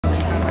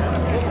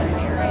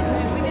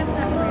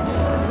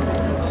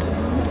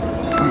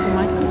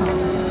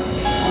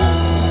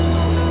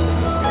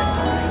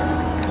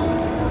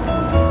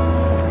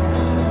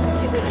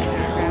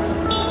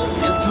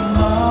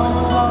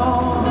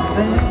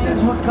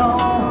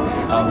gone.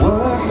 I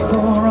worked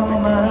for all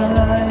my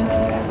life,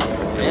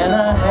 and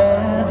I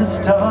had to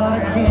start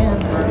again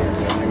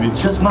with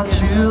just my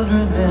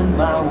children and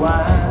my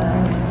wife.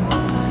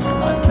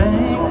 I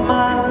thank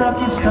my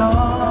lucky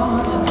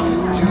stars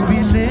to be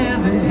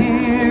living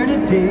here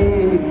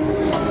today,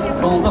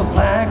 'cause the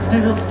flag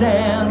still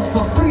stands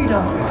for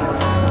freedom,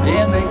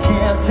 and they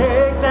can't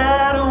take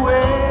that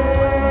away.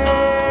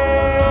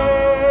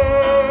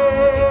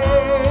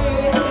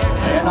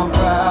 And I'm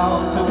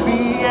proud to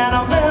be an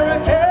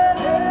American,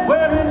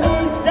 where at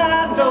least I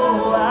know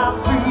I'm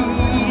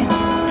free.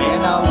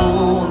 And I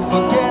won't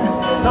forget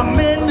the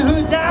men who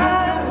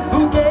died,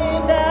 who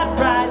gave that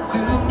right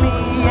to me.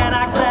 And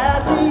I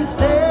gladly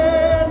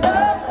stand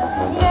up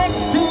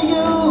next to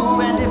you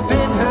and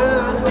defend her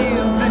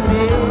still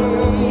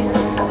today,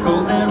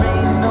 'cause there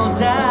ain't no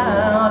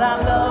doubt I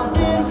love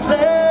this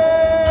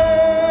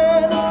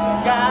land.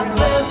 God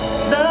bless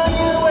the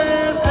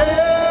USA.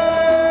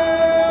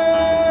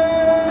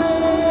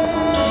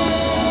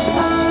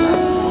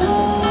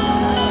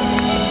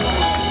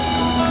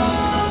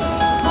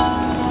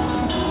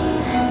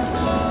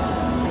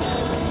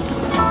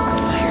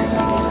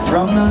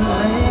 From the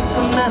lakes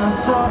of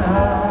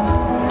Minnesota